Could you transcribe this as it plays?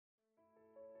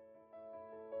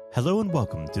Hello and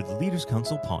welcome to the Leaders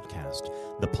Council podcast,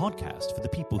 the podcast for the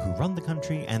people who run the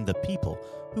country and the people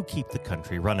who keep the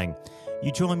country running.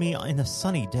 You join me in a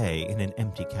sunny day in an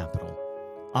empty capital.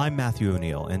 I'm Matthew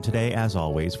O'Neill, and today, as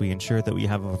always, we ensure that we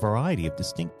have a variety of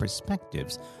distinct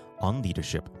perspectives on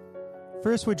leadership.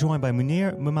 First, we're joined by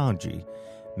Munir Mamujee,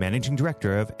 Managing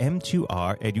Director of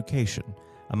M2R Education,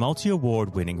 a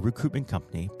multi-award-winning recruitment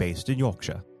company based in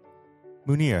Yorkshire.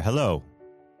 Munir, hello.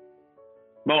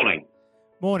 Morning.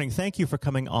 Morning. Thank you for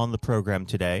coming on the program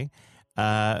today.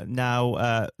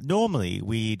 Normally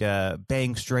we'd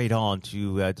bang straight on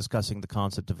to discussing the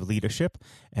concept of leadership,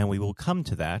 and we will come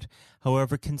to that.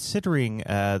 However, considering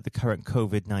the current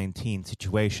COVID-19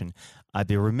 situation, I'd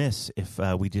be remiss if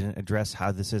we didn't address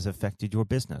how this has affected your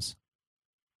business.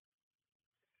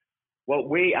 Well,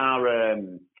 we are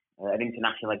an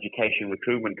international education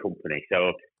recruitment company,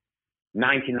 so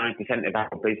 99% of our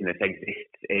business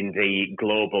exists in the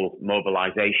global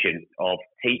mobilisation of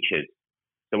teachers.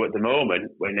 So at the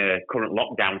moment, we're in a current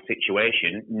lockdown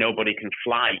situation, nobody can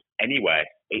fly anywhere.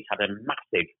 It's had a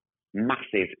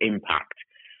massive impact.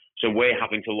 So we're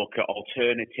having to look at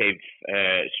alternative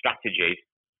strategies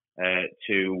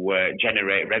to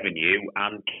generate revenue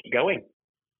and keep going.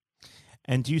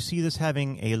 And do you see this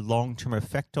having a long-term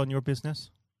effect on your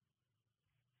business?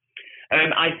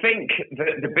 I think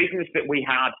that the business that we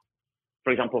had,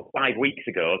 for example, 5 weeks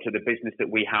ago to the business that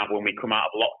we have when we come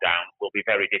out of lockdown will be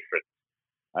very different.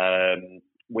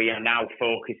 We are now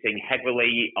focusing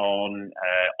heavily on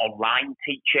online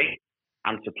teaching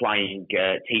and supplying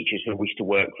teachers who wish to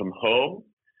work from home.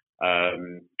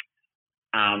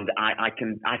 And I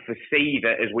foresee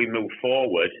that as we move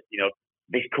forward,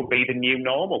 this could be the new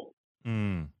normal.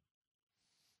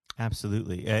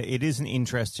 Absolutely. It is an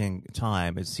interesting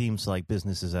time. It seems like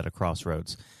business is at a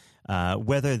crossroads.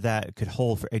 Whether that could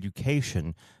hold for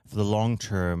education for the long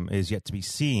term is yet to be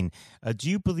seen. Do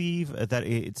you believe that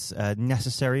it's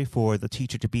necessary for the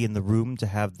teacher to be in the room to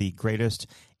have the greatest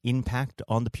impact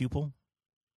on the pupil?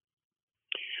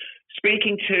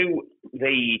 Speaking to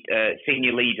the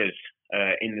senior leaders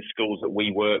in the schools that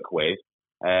we work with,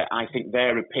 I think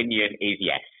their opinion is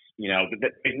yes.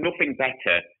 There's nothing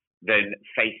better than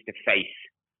face-to-face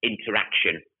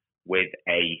interaction with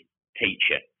a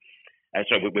teacher,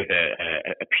 with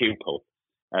a pupil.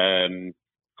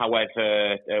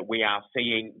 However, we are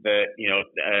seeing that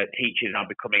teachers are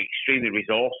becoming extremely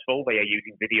resourceful. They are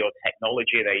using video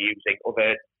technology. They're using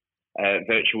other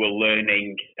virtual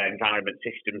learning environment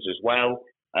systems as well.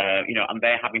 And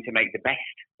they're having to make the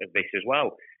best of this as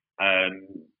well. I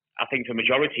think for the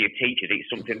majority of teachers, it's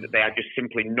something that they are just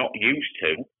simply not used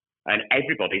to. And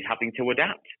everybody's having to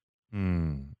adapt.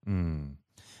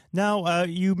 Now,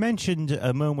 you mentioned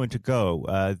a moment ago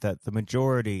that the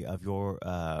majority of your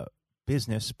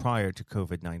business prior to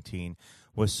COVID-19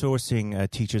 was sourcing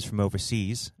teachers from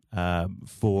overseas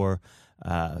for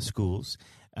schools.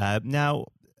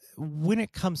 Now, when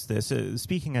it comes to this,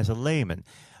 speaking as a layman,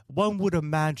 one would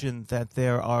imagine that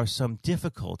there are some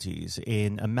difficulties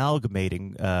in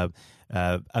amalgamating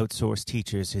outsourced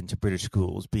teachers into British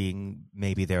schools, being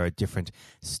maybe there are different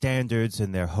standards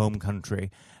in their home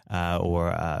country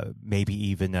or maybe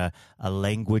even a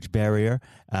language barrier.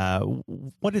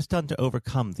 What is done to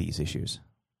overcome these issues?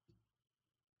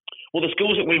 Well, the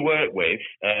schools that we work with,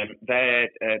 their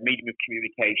medium of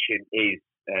communication is,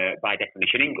 by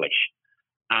definition, English.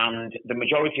 And the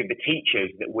majority of the teachers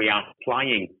that we are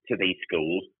applying to these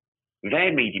schools,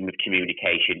 their medium of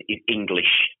communication is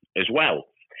English as well.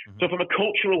 Mm-hmm. So from a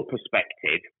cultural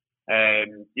perspective,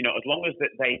 as long as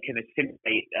that they can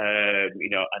assimilate,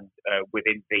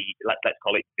 within the, let's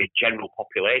call it the general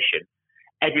population,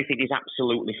 everything is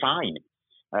absolutely fine.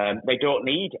 They don't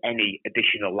need any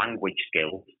additional language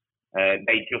skills.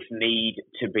 They just need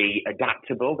to be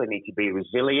adaptable. They need to be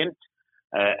resilient.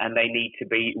 And they need to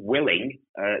be willing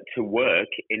to work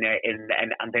and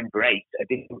embrace a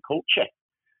different culture.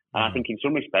 And I think in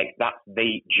some respects that's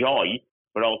the joy,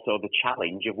 but also the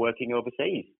challenge of working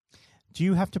overseas. Do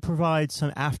you have to provide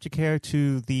some aftercare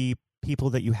to the people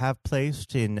that you have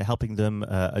placed in helping them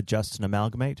adjust and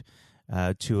amalgamate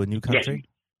to a new country?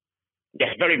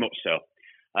 Yes, very much so.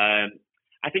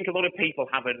 I think a lot of people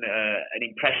have an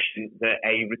impression that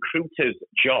a recruiter's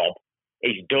job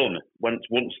is done once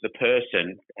the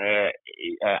person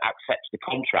accepts the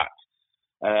contract.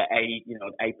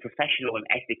 A professional and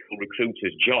ethical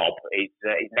recruiter's job is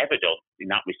never done in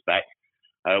that respect.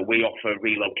 We offer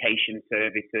relocation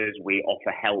services. We offer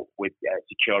help with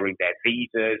securing their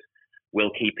visas.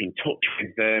 We'll keep in touch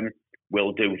with them.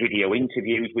 We'll do video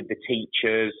interviews with the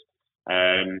teachers.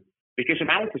 Because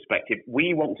from our perspective,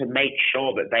 we want to make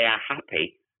sure that they are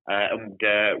happy and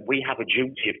we have a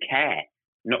duty of care,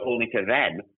 not only to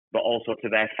them, but also to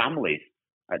their families,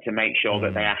 to make sure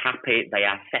that they are happy, they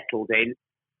are settled in.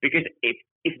 Because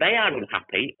if they are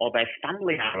unhappy or their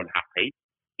family are unhappy,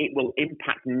 it will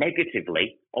impact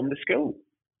negatively on the school.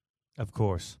 Of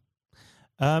course.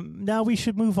 Now we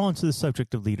should move on to the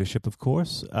subject of leadership, of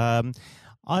course. I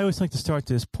always like to start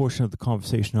this portion of the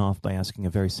conversation off by asking a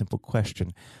very simple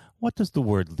question. What does the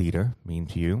word leader mean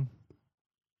to you?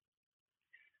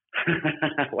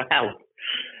 Well,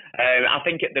 I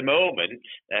think at the moment,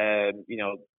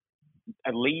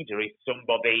 a leader is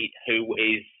somebody who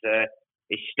is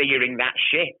steering that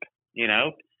ship,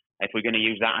 if we're going to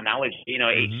use that analogy.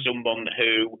 It's someone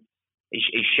who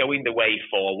is showing the way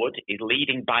forward, is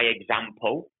leading by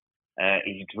example,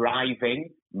 is driving,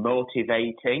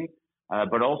 motivating,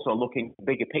 but also looking at the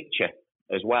bigger picture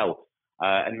as well,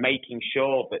 and making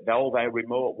sure that all their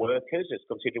remote workers, as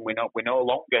considering we're no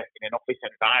longer in an office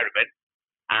environment,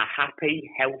 are happy,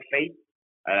 healthy,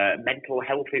 mental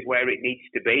health is where it needs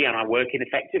to be, and are working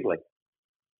effectively.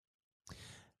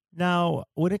 Now,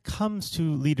 when it comes to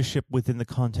leadership within the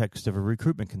context of a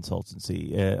recruitment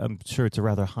consultancy, I'm sure it's a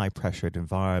rather high-pressured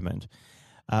environment.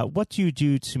 What do you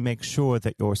do to make sure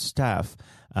that your staff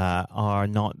are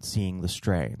not seeing the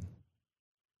strain?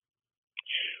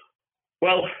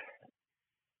 Well,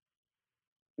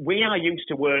 we are used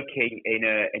to working in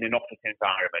an office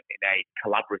environment, in a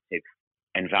collaborative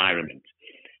environment.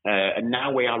 And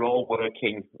now we are all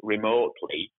working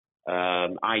remotely.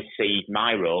 I see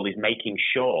my role is making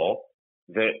sure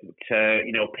that,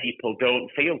 people don't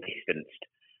feel distanced,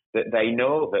 that they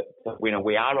know that,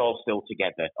 we are all still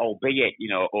together, albeit,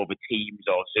 over Teams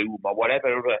or Zoom or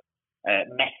whatever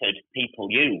method people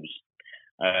use.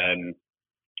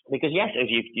 Because yes, as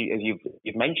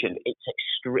you've mentioned, it's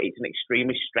an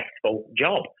extremely stressful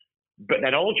job. But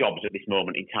then all jobs at this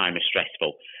moment in time are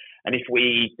stressful. And if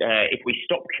we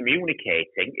stop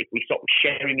communicating, if we stop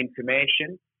sharing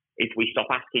information, if we stop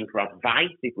asking for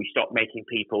advice, if we stop making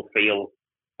people feel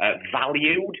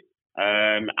valued,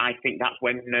 I think that's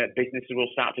when businesses will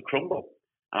start to crumble.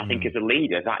 And I think as a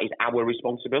leader, that is our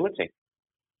responsibility.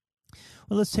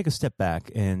 Well, let's take a step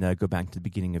back and go back to the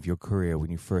beginning of your career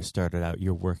when you first started out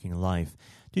your working life.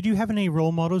 Did you have any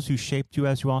role models who shaped you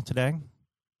as you are today?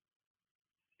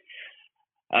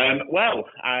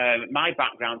 My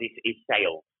background is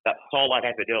sales. That's all I've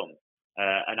ever done.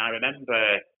 And I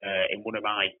remember in one of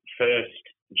my first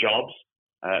jobs,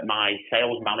 my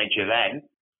sales manager then,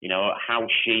 how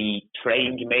she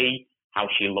trained me, how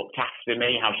she looked after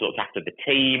me, how she looked after the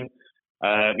team.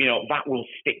 That will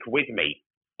stick with me.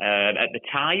 At the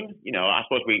time, I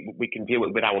suppose we can view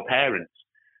it with our parents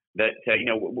that,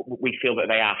 we feel that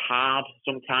they are hard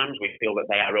sometimes. We feel that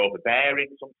they are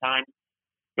overbearing sometimes.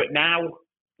 But now,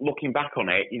 looking back on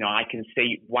it, I can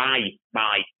see why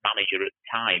my manager at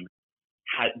the time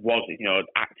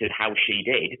acted how she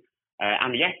did.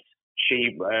 And yes,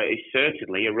 she is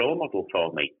certainly a role model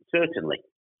for me, certainly.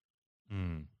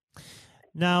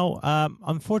 Now,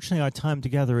 unfortunately, our time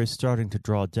together is starting to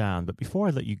draw down. But before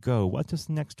I let you go, what does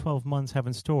the next 12 months have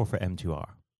in store for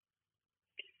M2R?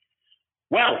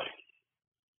 Well,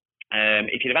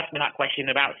 if you'd have asked me that question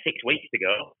about 6 weeks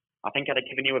ago, I think I'd have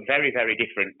given you a very, very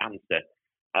different answer.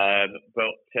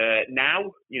 But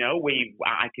now,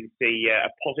 I can see a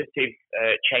positive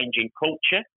change in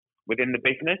culture within the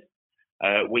business.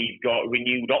 We've got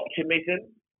renewed optimism.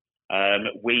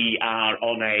 We are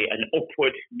on an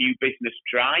upward new business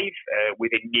drive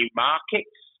within new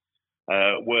markets,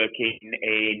 working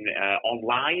in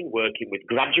online, working with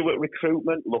graduate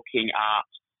recruitment, looking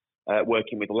at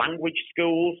working with language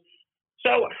schools.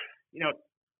 So,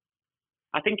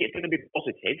 I think it's going to be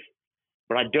positive,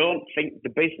 but I don't think the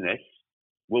business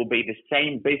will be the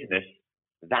same business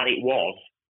that it was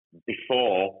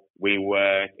before we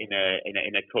were in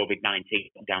a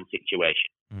COVID-19 lockdown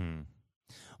situation.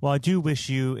 Well, I do wish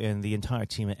you and the entire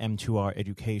team at M2R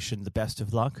Education the best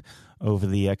of luck over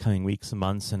the coming weeks and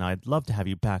months, and I'd love to have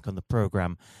you back on the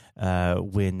program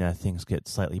when things get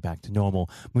slightly back to normal.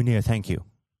 Munir, thank you.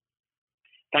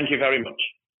 Thank you very much.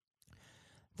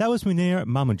 That was Munir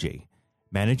Mamujee,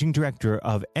 Managing Director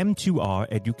of M2R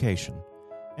Education.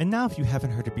 And now, if you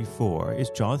haven't heard it before, is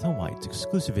Jonathan White's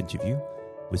exclusive interview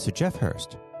with Sir Geoff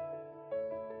Hurst.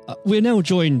 We're now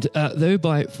joined, though,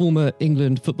 by former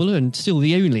England footballer and still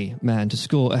the only man to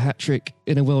score a hat-trick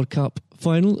in a World Cup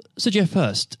final, Sir Geoff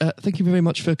Hurst. Thank you very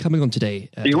much for coming on today.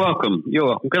 You're welcome. You're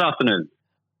welcome. Good afternoon.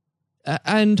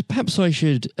 And perhaps I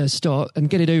should start and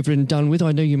get it over and done with.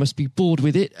 I know you must be bored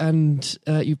with it, and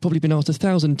you've probably been asked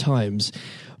 1,000 times.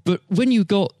 But when you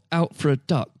got out for a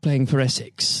duck playing for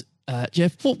Essex,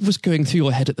 Geoff, what was going through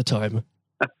your head at the time?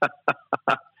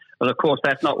 Well, of course,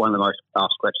 that's not one of the most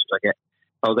asked questions I get.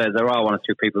 Oh, there are one or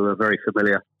two people who are very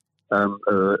familiar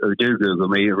who do Google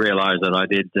me, realise that I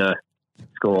did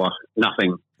score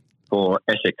nothing for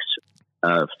Essex.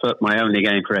 My only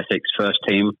game for Essex first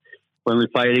team when we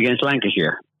played against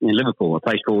Lancashire in Liverpool, a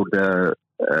place called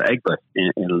Egbert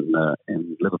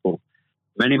in Liverpool,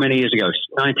 many years ago,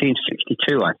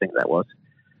 1962, I think that was.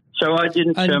 So I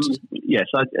didn't. I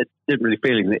didn't really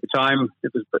feel it at the time.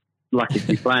 It was lucky to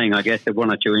be playing, I guess. There were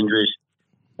one or two injuries,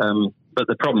 but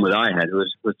the problem that I had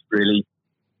was really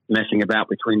messing about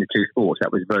between the two sports.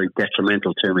 That was very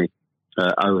detrimental to me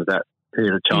over that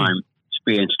period of time,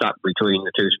 being stuck between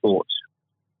the two sports.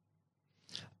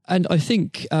 And I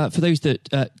think for those that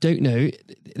don't know,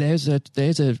 there's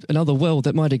another world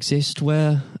that might exist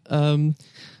where Sir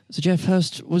Geoff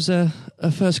Hurst was a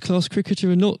first-class cricketer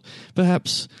and not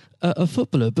perhaps a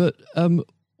footballer. But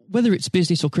whether it's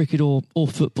business or cricket or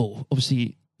football,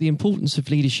 obviously the importance of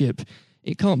leadership,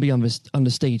 it can't be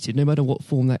understated, no matter what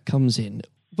form that comes in.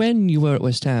 When you were at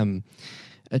West Ham,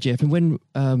 Geoff, and when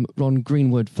Ron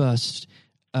Greenwood first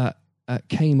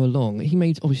came along, he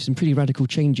made obviously some pretty radical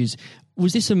changes.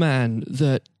 Was this a man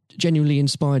that genuinely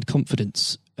inspired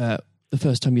confidence the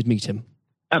first time you'd meet him?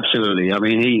 Absolutely. I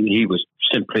mean, he was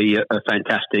simply a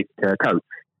fantastic coach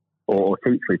or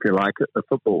teacher, if you like, of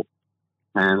football.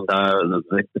 And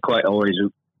the quite always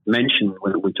mentioned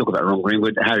when we talk about Ron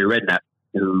Greenwood, Harry Redknapp,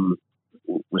 who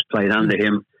was played under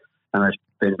him and has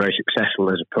been very successful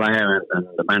as a player and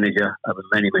the manager over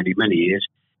many years.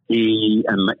 He's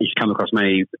come across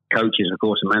many coaches, of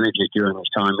course, and managers during his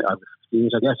time over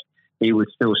years, I guess. He would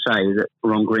still say that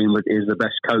Ron Greenwood is the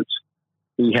best coach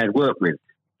he'd worked with.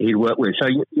 So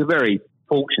you're very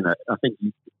fortunate. I think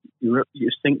you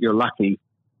think you're lucky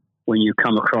when you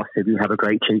come across, if you have a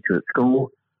great teacher at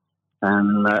school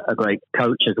and a great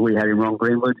coach, as we had in Ron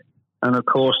Greenwood, and of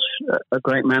course a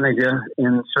great manager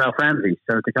in Sir Alf Ramsey.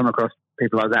 So to come across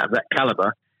people like that, of that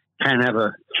calibre, can have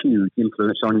a huge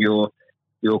influence on your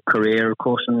career, of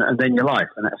course, and then your life.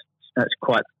 And that's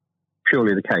quite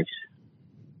purely the case.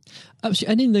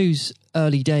 Absolutely. And in those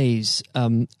early days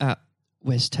at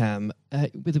West Ham,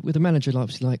 with a manager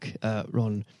like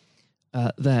Ron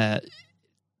there,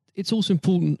 it's also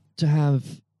important to have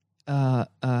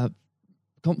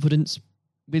confidence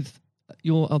with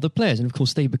your other players, and of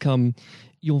course they become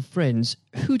your friends.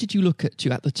 Who did you look at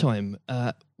the time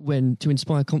when to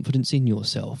inspire confidence in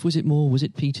yourself? Was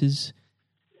it Peters?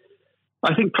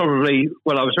 I think probably.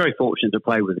 Well, I was very fortunate to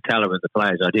play with the calibre of the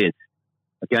players I did.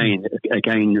 Again,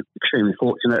 extremely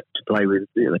fortunate to play with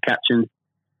the captain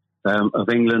of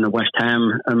England and West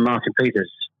Ham and Martin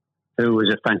Peters, who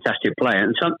was a fantastic player.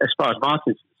 And as far as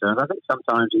Martin's concerned, I think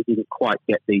sometimes he didn't quite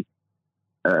get the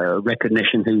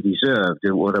recognition he deserved.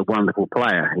 What a wonderful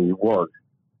player he was.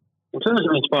 In terms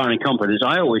of inspiring confidence,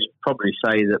 I always probably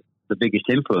say that the biggest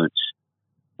influence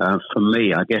for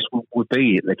me, I guess, would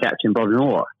be the captain, Bobby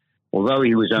Moore. Although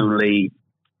he was only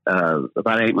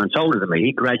about 8 months older than me,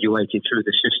 he graduated through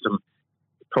the system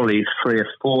probably 3 or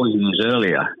 4 years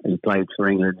earlier. He played for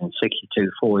England in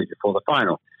 62, 4 years before the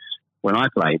final when I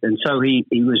played. And so he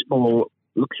was more,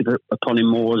 looked upon him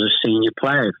more as a senior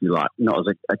player, if you like, not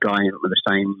as a guy with the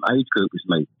same age group as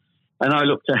me. And I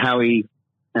looked at how he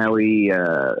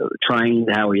trained,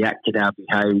 how he acted, how he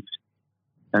behaved,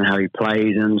 and how he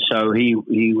played. And so he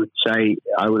would say,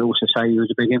 I would also say he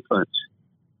was a big influence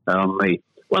on me.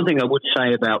 One thing I would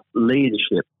say about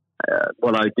leadership,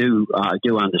 what I do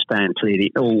understand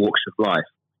clearly in all walks of life,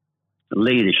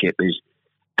 leadership is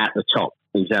at the top,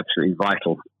 is absolutely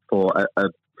vital for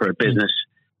a business,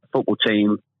 a football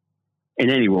team, in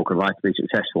any walk of life to be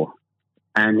successful.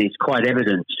 And it's quite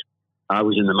evident. I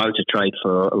was in the motor trade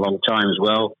for a long time as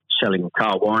well, selling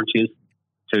car warranties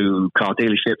to car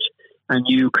dealerships. And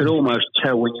you could almost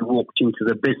tell when you walked into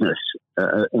the business,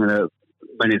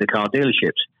 many of the car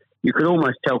dealerships, you could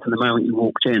almost tell from the moment you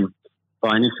walked in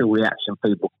by initial reaction,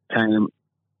 people came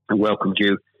and welcomed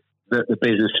you, that the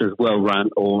business was well run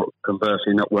or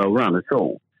conversely not well run at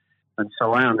all. And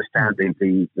so I understand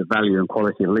the value and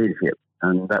quality of leadership.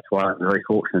 And that's why I'm very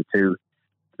fortunate to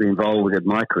be involved in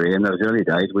my career in those early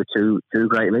days with two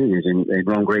great leaders in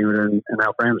Ron Greenwood and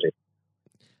Alf Ramsey.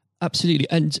 Absolutely.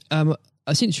 And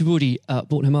since you've already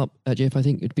brought him up, Geoff, I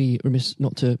think it'd be remiss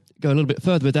not to go a little bit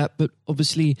further with that. But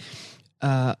obviously,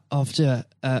 after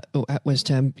at West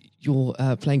Ham, your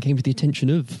playing came to the attention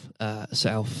of Sir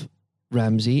Alf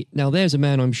Ramsey. Now, there's a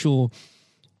man I'm sure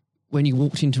when you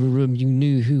walked into a room, you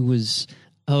knew who was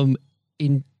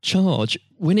in charge.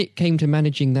 When it came to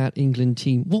managing that England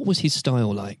team, what was his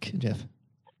style like, Geoff?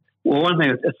 Well,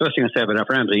 the first thing I say about Alf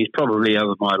Ramsey, he's probably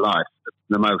over my life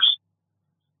the most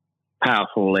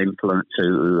powerful influence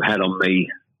who had on me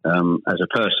as a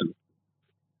person.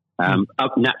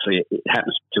 Naturally, it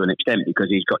happens to an extent because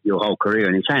he's got your whole career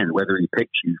in his hand. Whether he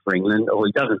picks you for England or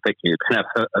he doesn't pick you, it can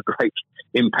have a great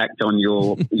impact on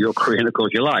your career and, of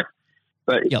course, your life.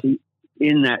 But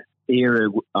in that era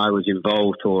I was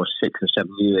involved for 6 or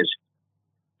 7 years,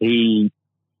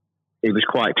 it was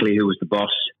quite clear who was the boss.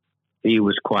 He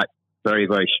was quite very,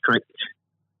 very strict.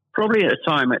 Probably at a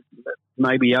time,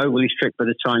 maybe overly strict, but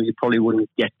at a time you probably wouldn't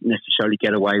necessarily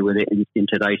get away with it in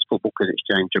today's football because it's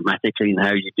changed dramatically in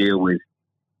how you deal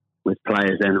with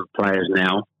players then and players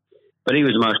now. But he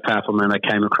was the most powerful man I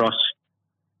came across,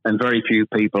 and very few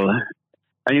people.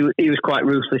 And he was quite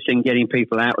ruthless in getting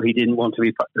people out who didn't want to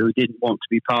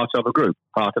be part of a group,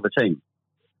 part of a team.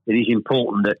 It is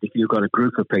important that if you've got a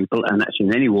group of people, and that's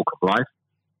in any walk of life,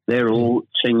 they're all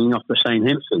singing off the same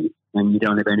hymn sheet, and you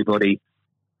don't have anybody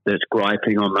that's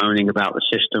griping or moaning about the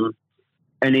system.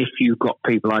 And if you've got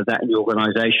people like that in your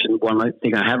organisation, one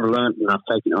thing I have learned, and I've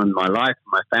taken it on in my life,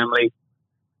 my family,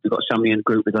 you've got somebody in the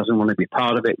group that doesn't want to be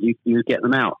part of it, you get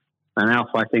them out. And Alf,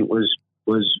 I think, was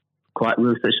quite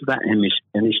ruthless with that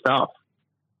in his staff.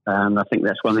 And I think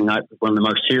that's one of the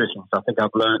most serious things I think I've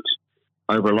learned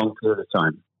over a long period of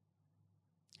time.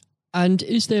 And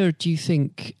is there, do you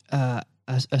think,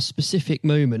 a specific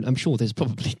moment, I'm sure there's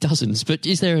probably dozens, but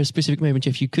is there a specific moment,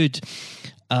 if you could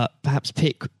perhaps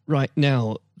pick right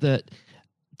now, that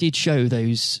did show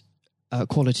those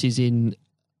qualities in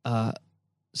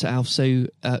Sir Alf so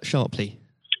sharply?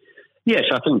 Yes,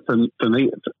 I think for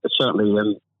me,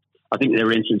 certainly, I think there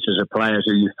are instances of players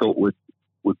who you thought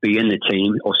would be in the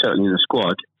team, or certainly in the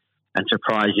squad, and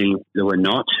surprisingly they were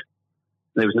not.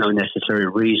 There was no necessary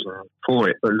reason for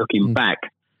it, but looking back,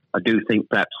 I do think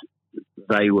perhaps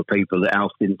they were people that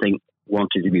Alf didn't think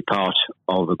wanted to be part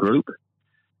of a group.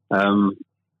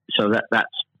 So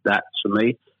that's for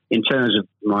me. In terms of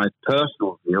my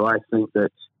personal view, I think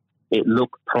that it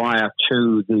looked prior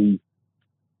to the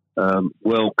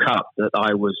World Cup that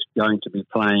I was going to be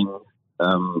playing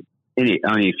in it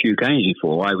only a few games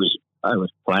before. I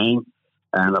was playing,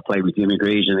 and I played with Jimmy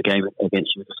Greaves in a game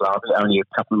against Yugoslavia only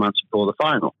a couple of months before the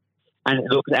final. And it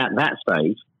looked at that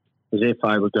stage as if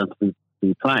I was going to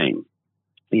be playing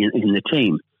in the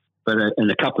team. But in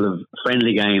a couple of more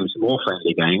friendly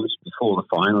games before the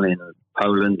final in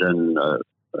Poland and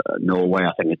Norway,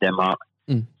 I think, and Denmark,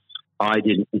 I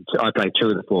played 2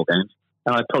 of the 4 games,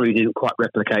 and I probably didn't quite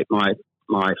replicate my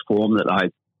form that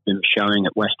I'd been showing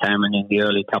at West Ham and in the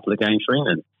early couple of games for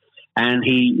England. And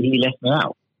he left me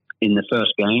out in the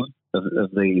first game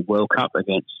of the World Cup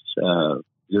against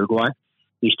Uruguay.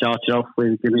 He started off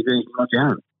with Jimmy Greaves and Roger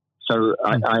Hunt. So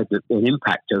I had an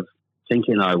impact of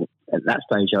thinking at that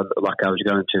stage I looked like I was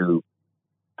going to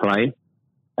play,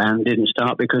 and didn't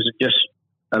start because of just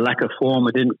a lack of form.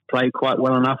 I didn't play quite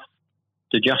well enough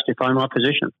to justify my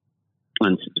position.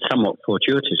 And somewhat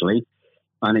fortuitously,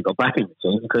 I only got back in the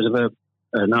team because of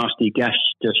a nasty gashed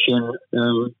shin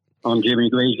on Jimmy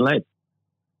Greaves' leg.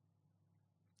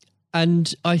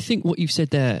 And I think what you've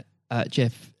said there,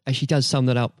 Jeff, actually does sum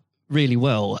that up really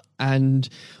well. And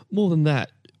more than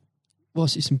that,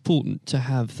 whilst it's important to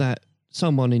have that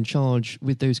someone in charge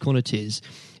with those qualities,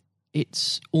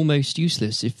 it's almost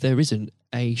useless if there isn't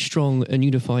a strong and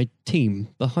unified team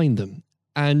behind them.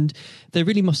 And there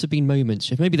really must have been moments,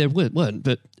 Jeff, maybe there weren't,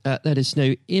 but let us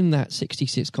know, in that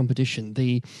 66 competition,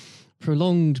 the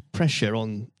prolonged pressure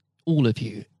on all of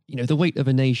you, the weight of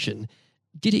a nation,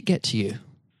 did it get to you?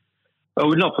 Oh,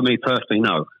 not for me personally,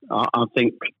 no. I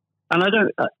think, and I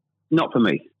don't, not for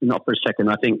me, not for a second.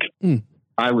 I think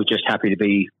I was just happy to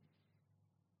be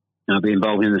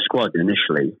involved in the squad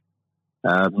initially.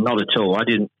 Not at all.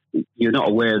 You're not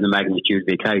aware of the magnitude of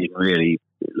the occasion, really,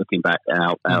 looking back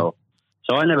out.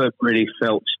 So I never really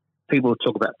felt, people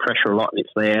talk about pressure a lot, and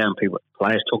it's there, and people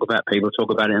talk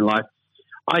about it in life.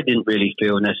 I didn't really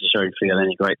necessarily feel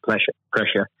any great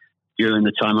pressure during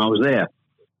the time I was there.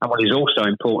 And what is also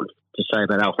important to say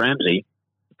about Alf Ramsey,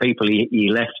 the people he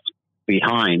left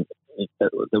behind,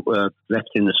 that were left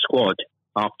in the squad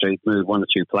after he moved 1 or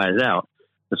 2 players out,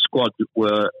 the squad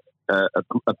were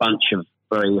a bunch of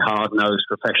very hard-nosed,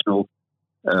 professional,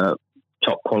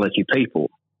 top-quality people.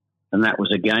 And that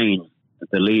was, again,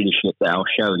 the leadership that Al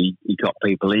showed. He got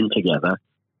people in together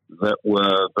that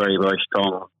were very, very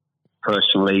strong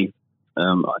personally.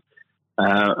 And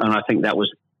I think that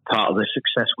was part of the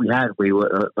success we had. We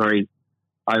were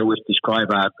I always describe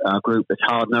our group as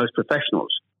hard-nosed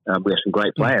professionals. We have some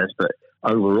great players, but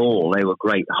overall they were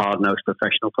great hard-nosed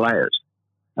professional players.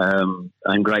 And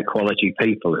great quality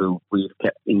people who we've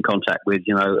kept in contact with,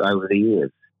 over the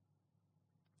years.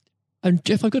 And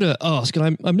Jeff, I've got to ask,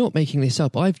 and I'm not making this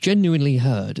up, I've genuinely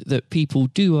heard that people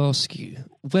do ask you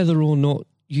whether or not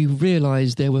you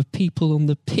realise there were people on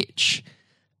the pitch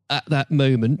at that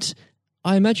moment.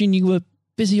 I imagine you were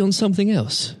busy on something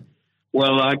else.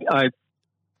 Well, I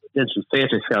did some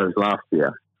theatre shows last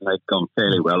year. They've gone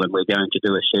fairly well, and we're going to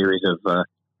do a series of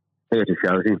theatre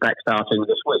shows, in fact, starting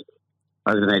this week,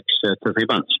 over the next 2 or 3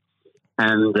 months.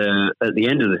 And at the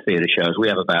end of the theatre shows, we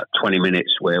have about 20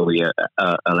 minutes where we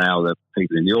allow the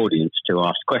people in the audience to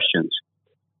ask questions.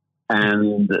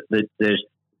 And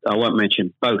I won't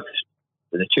mention both.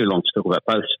 They're too long to talk about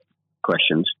both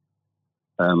questions.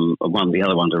 The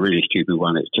other one's a really stupid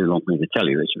one. It's too long for me to tell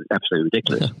you. It's absolutely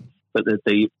ridiculous. But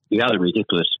the other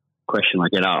ridiculous question I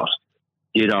get asked,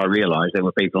 did I realise there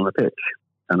were people on the pitch?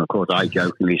 And of course, I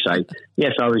jokingly say,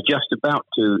 yes, I was just about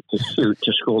to shoot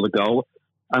to score the goal.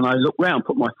 And I looked round,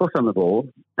 put my foot on the ball,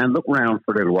 and looked round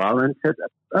for a little while and said,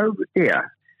 oh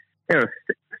dear, there are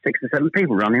 6 or 7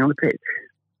 people running on the pitch.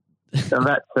 So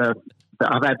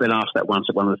I've been asked that once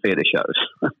at one of the theatre shows.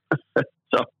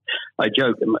 So I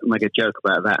make a joke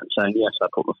about that and saying, yes, I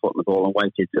put my foot on the ball and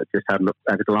waited, just had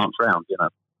a glance round, you know.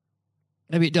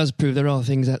 Maybe it does prove there are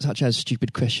things such as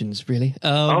stupid questions, really.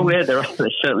 Oh, yeah, there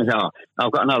certainly are.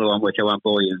 I've got another one which I won't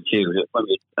bore you into.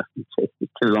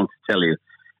 It's too long to tell you.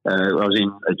 I was in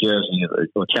a Jersey,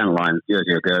 or Channel Line,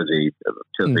 Jersey or Guernsey,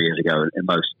 2 or 3 years ago, and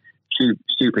most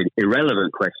stupid,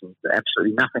 irrelevant questions,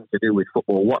 absolutely nothing to do with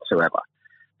football whatsoever,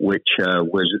 which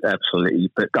was absolutely,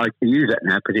 but I can use that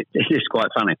now because it is quite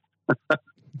funny.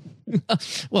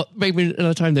 Well, maybe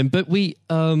another time then, but we...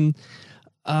 well,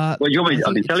 you want me?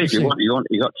 I can tell you if you want.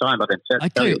 You got time? I can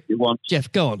tell you if you want.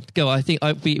 Jeff, go on. Go. I think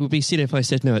it would be silly if I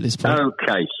said no at this point.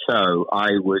 Okay, so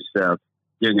I was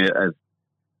doing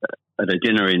at a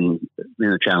dinner in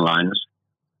the Channel Lines,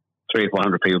 300 or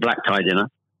 400 people, black tie dinner,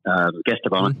 guest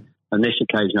of honour. On this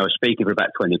occasion, I was speaking for about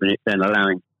 20 minutes, then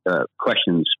allowing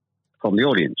questions from the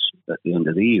audience at the end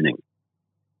of the evening.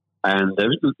 And there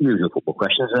was usual football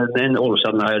questions, and then all of a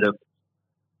sudden I heard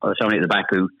somebody at the back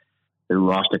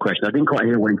who asked a question. I didn't quite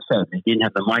hear what he said. He didn't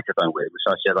have the microphone with him,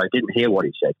 so I said, I didn't hear what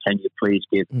he said. Can you please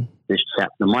give this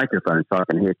chap the microphone so I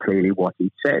can hear clearly what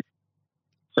he said?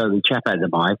 So the chap had the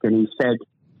mic, and he said,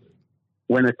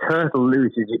 when a turtle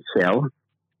loses its shell,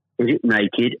 is it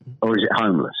naked or is it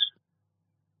homeless?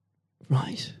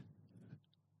 Right.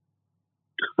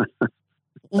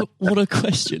 What a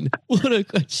question. What a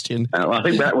question. I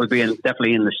think that would be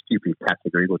definitely in the stupid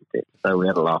category, wouldn't it? So we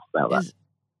had a laugh about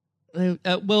that.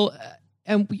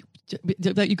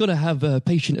 You've got to have a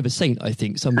patient of a saint, I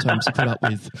think, sometimes to put up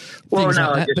with things like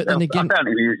that. But then again, I found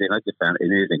it amusing. I just found it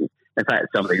amusing. In fact,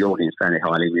 some of the audience found it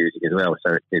highly amusing as well.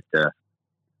 So it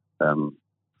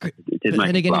did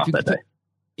make me laugh that day.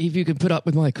 If you can put up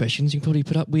with my questions, you can probably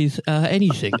put up with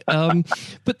anything.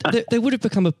 But there would have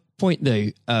become a point, though,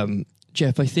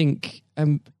 Jeff, I think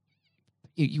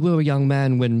you were a young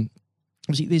man when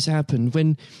obviously this happened,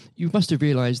 when you must have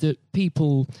realised that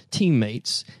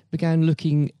teammates, began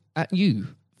looking at you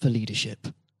for leadership.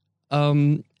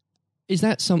 Is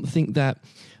that something that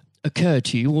occurred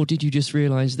to you, or did you just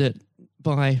realise that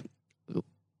by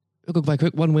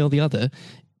one way or the other,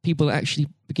 people actually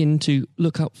begin to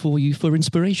look up for you for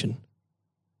inspiration?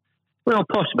 Well,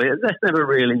 possibly. That's never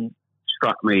really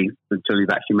struck me until you've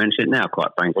actually mentioned it now,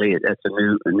 quite frankly. It's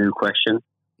a new question.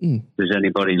 Does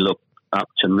anybody look up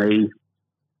to me?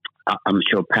 I'm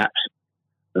sure perhaps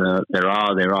there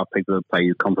are people who pay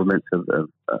you compliments of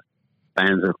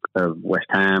fans of West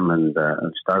Ham and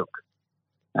Stoke,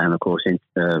 and of course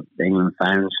England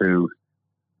fans who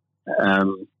I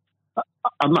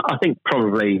think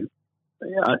probably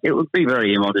it would be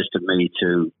very immodest of me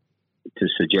to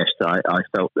suggest that I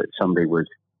felt that somebody was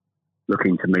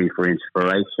looking to me for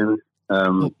inspiration.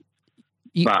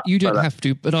 You don't have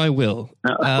to, but I will.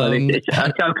 It's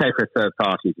okay for a third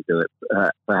party to do it.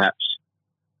 Perhaps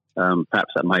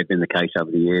that may have been the case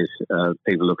over the years.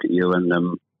 People look at you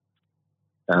and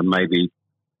maybe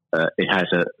it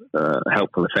has a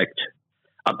helpful effect.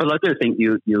 But I do think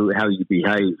how you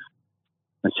behave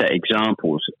and set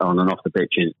examples on and off the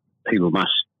pitch, people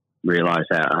must realise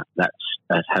that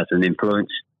has an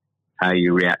influence. How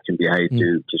you react and behave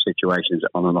to situations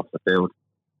on and off the field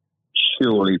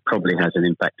surely probably has an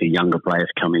impact to younger players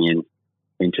coming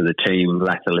into the team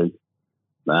latterly.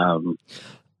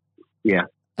 Yeah.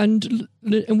 And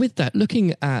with that,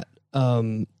 looking at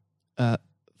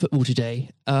football today,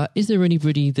 is there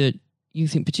anybody that you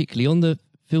think particularly on the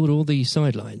field or the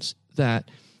sidelines that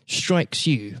strikes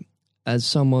you as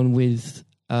someone with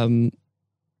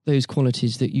those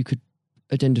qualities that you could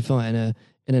identify in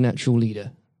a natural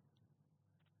leader?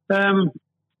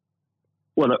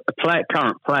 Well,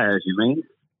 current players, you mean?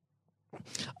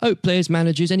 Oh, players,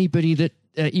 managers, anybody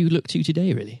that you look to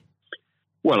today, really?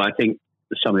 Well, I think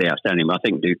some of the outstanding. I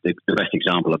think the best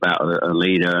example about a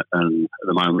leader and at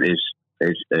the moment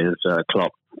is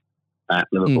Klopp at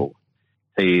Liverpool.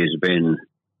 He has been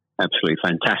absolutely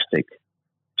fantastic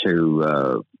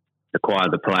to acquire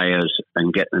the players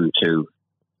and get them to.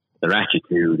 Their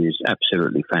attitude is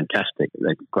absolutely fantastic.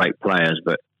 They're great players,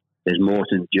 but there's more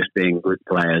than just being good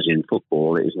players in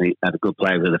football. It is have a good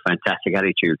player with a fantastic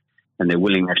attitude, and their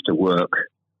willingness to work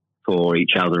for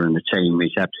each other and the team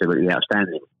is absolutely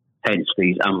outstanding. Hence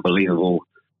these unbelievable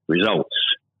results.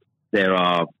 There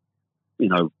are,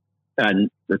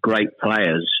 and the great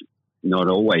players not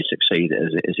always succeed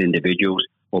as individuals,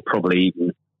 or probably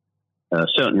even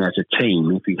certainly as a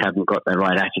team if you haven't got the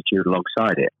right attitude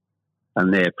alongside it.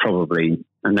 And they're probably,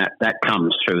 and that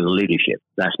comes through the leadership.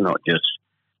 That's not just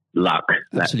luck.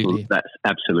 Absolutely. That's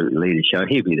absolute leadership.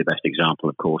 He'd be the best example,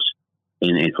 of course,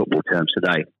 in football terms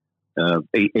today,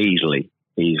 easily.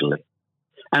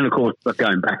 And of course,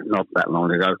 going back not that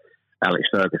long ago, Alex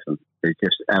Ferguson, who's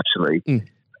just absolutely.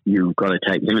 You've got to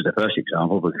take him as the first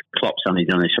example, because Klopp's only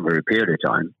done this over a period of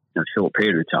time, a short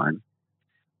period of time.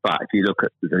 But if you look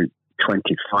at the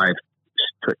 26,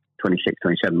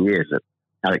 27 years that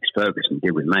Alex Ferguson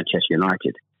did with Manchester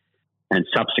United, and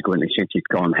subsequently since he's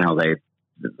gone, how they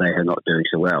are not doing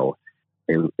so well.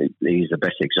 He's the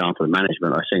best example of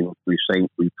management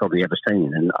we've probably ever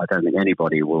seen, and I don't think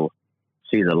anybody will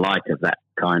see the like of that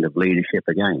kind of leadership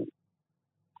again.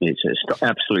 It's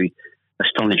absolutely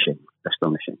astonishing.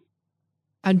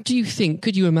 And do you think?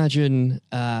 Could you imagine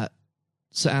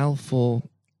Sir Alf or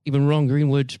even Ron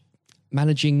Greenwood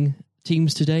managing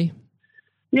teams today?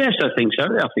 Yes, I think so.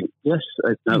 I think yes,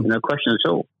 no question at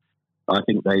all. I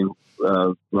think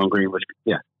Ron Greenwood.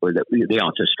 Yeah, well, the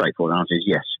answer, straightforward answer is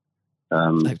yes.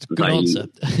 Good answer.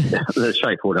 The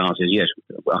straightforward answer is yes.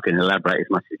 I can elaborate as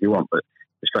much as you want, but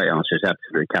the straight answer is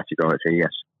absolutely categorically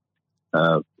yes.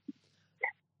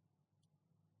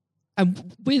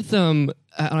 And with and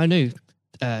I know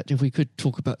if we could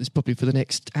talk about this probably for the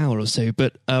next hour or so,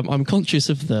 but I'm conscious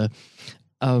of the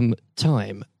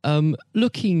time.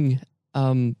 Looking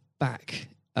back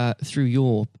through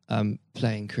your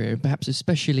playing career, perhaps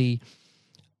especially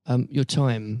your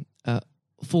time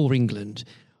for England,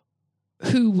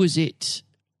 who was it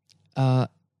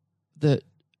that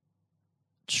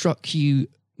struck you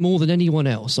more than anyone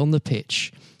else on the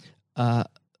pitch that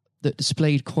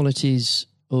displayed qualities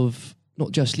of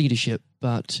not just leadership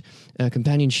but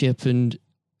companionship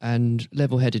and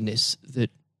level-headedness that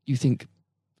you think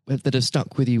that have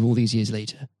stuck with you all these years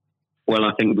later? Well,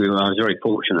 I think I was very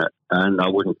fortunate, and I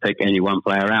wouldn't pick any one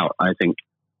player out. I think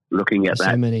looking at that,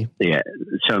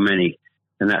 so many,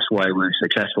 and that's why we were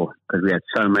successful, because we had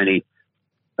so many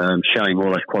showing all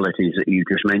those qualities that you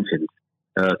just mentioned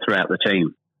throughout the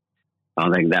team.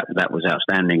 I think that was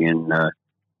outstanding, and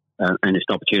it's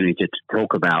an opportunity to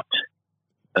talk about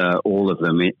all of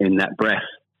them in that breath.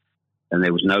 And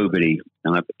there was nobody,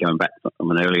 and going back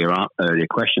from an earlier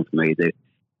question for me, that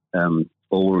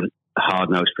all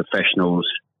hard-nosed professionals,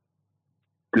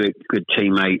 good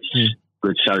teammates,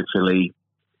 good socially,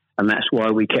 and that's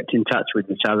why we kept in touch with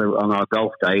each other on our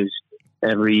golf days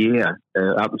every year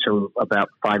up until about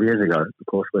 5 years ago. Of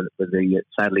course, with the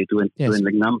sadly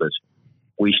dwindling numbers,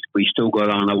 we still got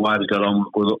on. Our wives got on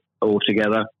all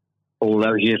together all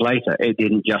those years later. It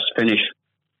didn't just finish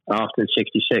after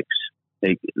 '66.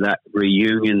 That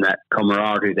reunion, that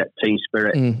camaraderie, that team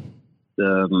spirit,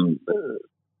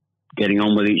 getting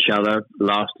on with each other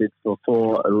lasted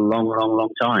for a long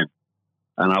time.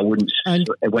 And I wouldn't,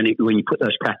 when you put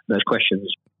those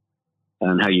questions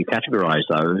and how you categorise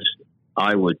those,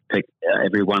 I would pick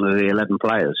every one of the 11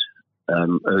 players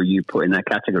who you put in that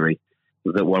category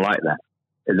that were like that.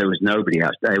 There was nobody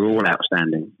else. They were all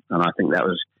outstanding. And I think that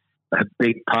was a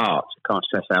big part. I can't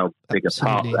stress how big a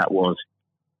part that was.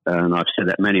 And I've said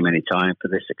that many times, for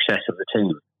the success of the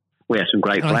team. We had some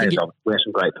great players. We had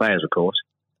some great players, of course,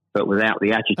 but without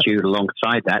the attitude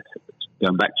alongside that,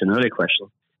 going back to an earlier question,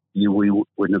 we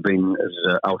wouldn't have been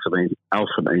as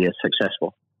ultimately as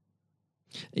successful.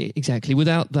 Exactly.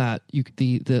 Without that,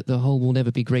 the whole will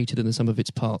never be greater than the sum of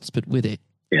its parts. But with it,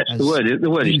 yes, the word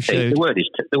is team. The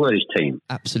word is team.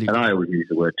 Absolutely. And I always use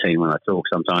the word team when I talk.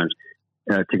 Sometimes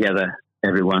together,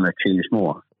 everyone achieves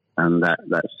more. And that's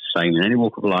the same in any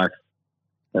walk of life.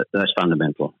 That's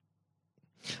fundamental.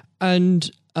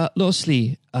 And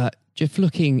lastly, Jeff,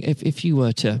 looking, if you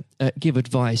were to give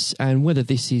advice, and whether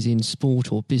this is in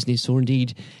sport or business or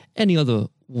indeed any other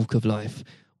walk of life,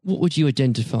 what would you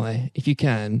identify, if you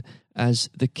can, as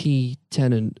the key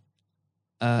tenet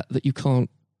that you can't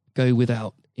go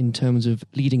without in terms of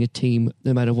leading a team,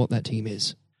 no matter what that team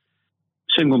is?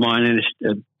 Single-mindedness,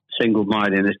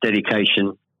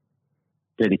 dedication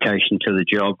to the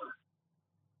job,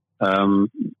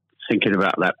 thinking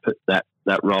about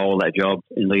that role, that job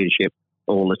in leadership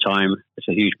all the time. It's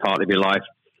a huge part of your life.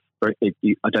 I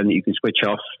don't think you can switch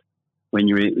off when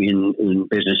you're in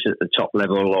business at the top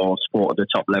level or sport at the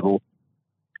top level.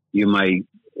 You may,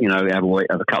 have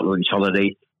a couple of weeks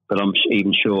holiday, but I'm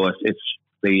even sure if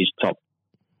these top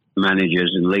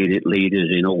managers and leaders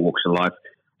in all walks of life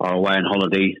are away on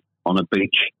holiday on a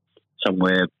beach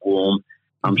somewhere warm,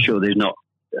 I'm sure they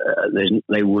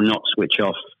will not switch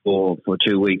off for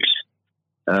 2 weeks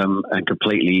and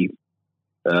completely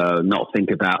not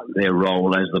think about their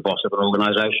role as the boss of an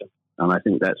organisation. And I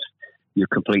think you're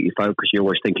completely focused. You're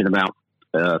always thinking about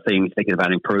things, thinking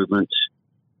about improvements,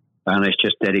 and it's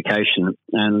just dedication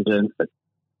and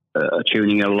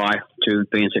tuning your life to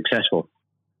being successful.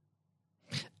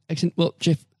 Excellent. Well,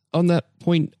 Jeff, on that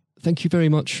point, thank you very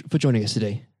much for joining us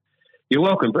today. You're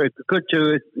welcome. Nice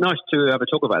to have a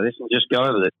talk about this and just go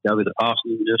over the past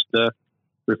and just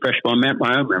refresh my own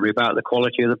memory about the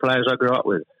quality of the players I grew up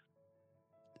with.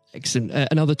 Excellent.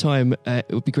 Another time,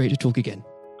 it would be great to talk again.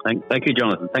 Thank you,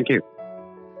 Jonathan. Thank you.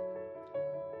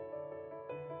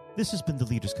 This has been the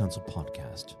Leaders Council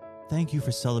podcast. Thank you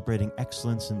for celebrating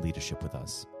excellence in leadership with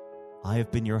us. I have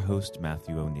been your host,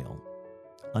 Matthew O'Neill.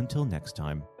 Until next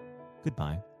time,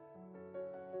 goodbye.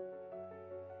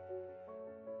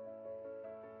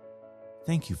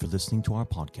 Thank you for listening to our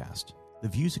podcast. The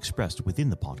views expressed within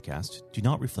the podcast do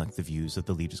not reflect the views of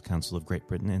the Leaders Council of Great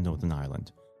Britain and Northern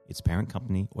Ireland, its parent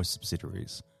company or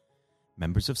subsidiaries,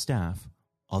 members of staff,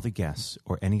 other guests,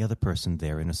 or any other person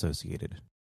therein associated.